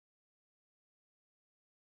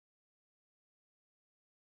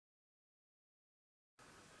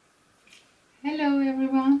Hello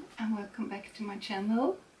everyone and welcome back to my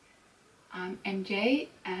channel. I'm MJ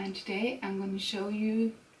and today I'm going to show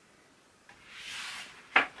you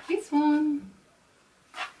this one.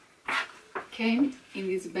 Came in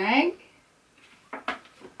this bag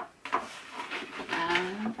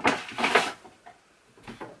and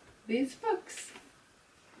this box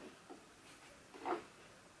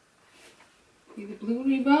with a blue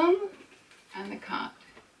ribbon and a card.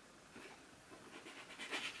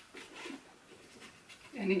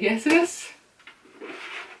 Any guesses?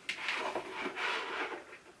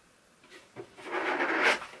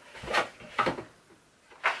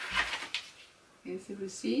 Here's the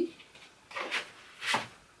receipt.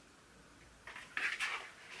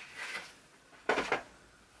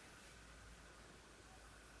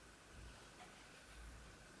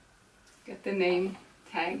 Got the name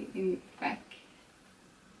tag in the back.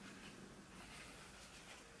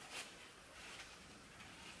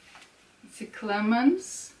 It's a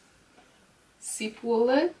Clemence zip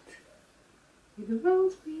wallet with a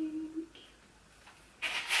rose pink.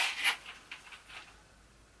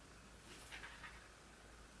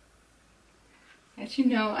 As you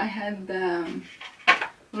know, I had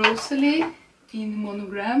Rosalie in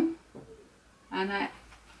monogram and I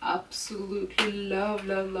absolutely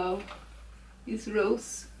love this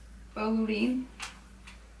Rose Ballerine.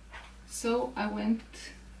 So I went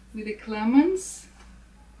with the Clemence,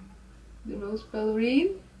 the Rose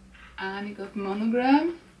Ballerine, and it got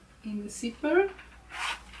monogram in the zipper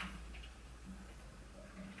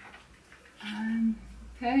and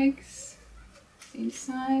tags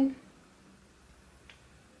inside.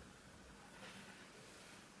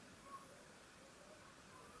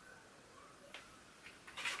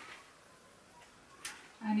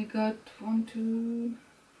 And you got 1, 2,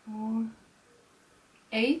 4,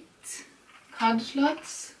 8 card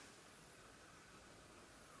slots,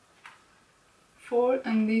 4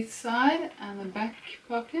 on this side and a back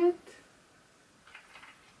pocket,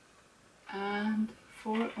 and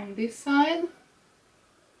 4 on this side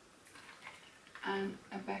and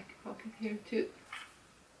a back pocket here too.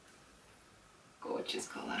 Gorgeous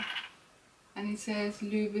color. And it says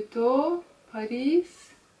Louis Vuitton Paris,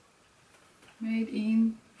 made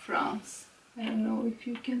in France. I don't know if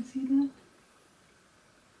you can see that.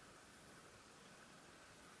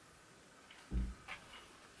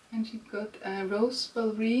 And she got a Rose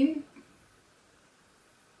Ballerine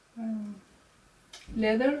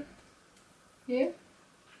leather here.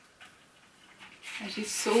 And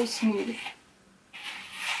she's so smooth.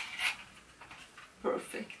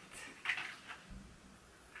 Perfect.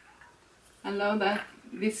 I love that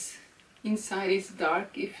this inside is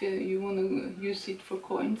dark if you want to use it for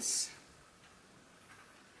coins.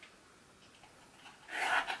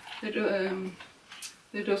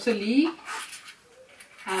 The Rosalie,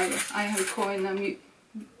 I have a coin, I'm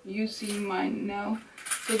using mine now.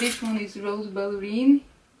 So this one is Rose Ballerine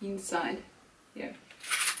inside here.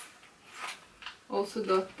 Also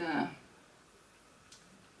got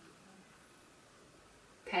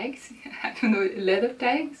tags, I don't know, leather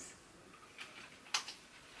tags.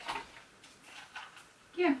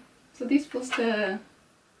 Yeah, so this was the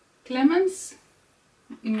Clemence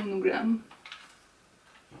in monogram.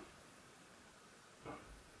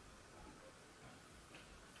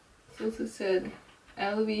 It also said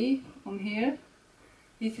LV on here.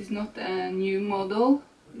 This is not a new model,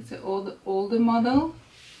 it's an older model,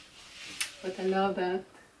 but I love that.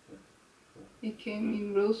 It came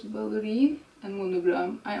in Rose Ballerine and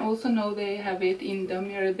monogram. I also know they have it in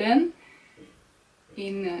Damier Ben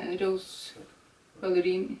in Rose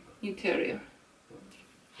Ballerine interior.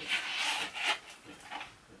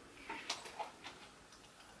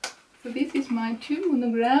 So this is my 2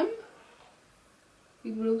 monogram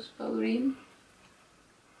with Rose Ballerine.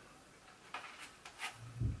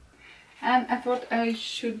 And I thought I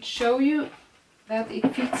should show you that it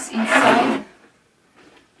fits inside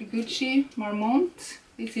the Gucci Marmont.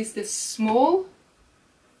 This is the small.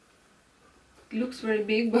 It looks very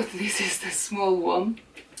big, but this is the small one.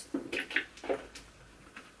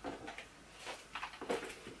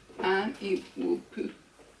 And it will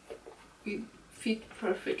fit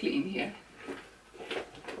perfectly in here.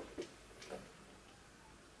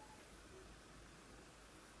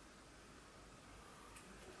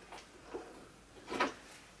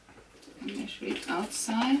 Measure it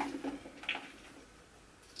outside.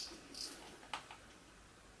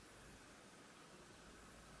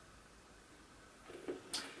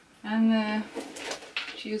 And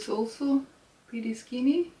she is also pretty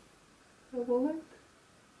skinny, the wallet.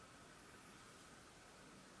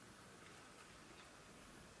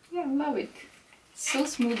 Yeah, I love it. So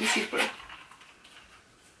smooth the zipper.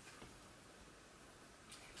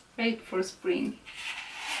 great for spring.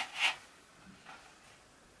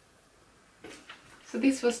 So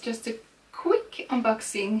this was just a quick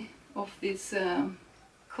unboxing of this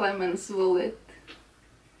Clemence wallet.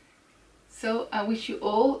 So I wish you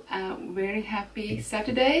all a very happy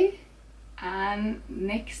Saturday, and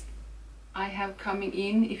next I have coming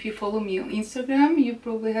in, if you follow me on Instagram, you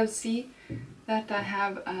probably have seen that I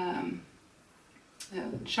have a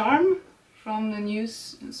charm from the new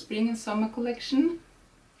spring and summer collection.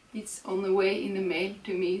 It's on the way in the mail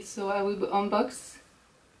to me, so I will unbox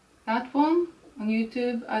that one on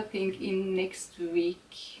YouTube, I think in next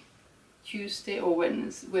week, Tuesday or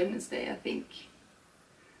Wednesday, I think.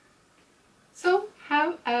 So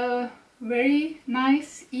have a very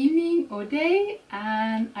nice evening or day,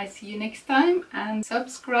 and I see you next time, and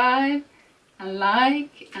subscribe and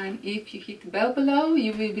like, and if you hit the bell below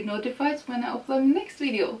you will be notified when I upload the next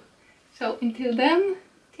video. So until then,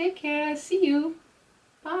 take care, see you,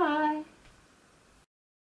 bye.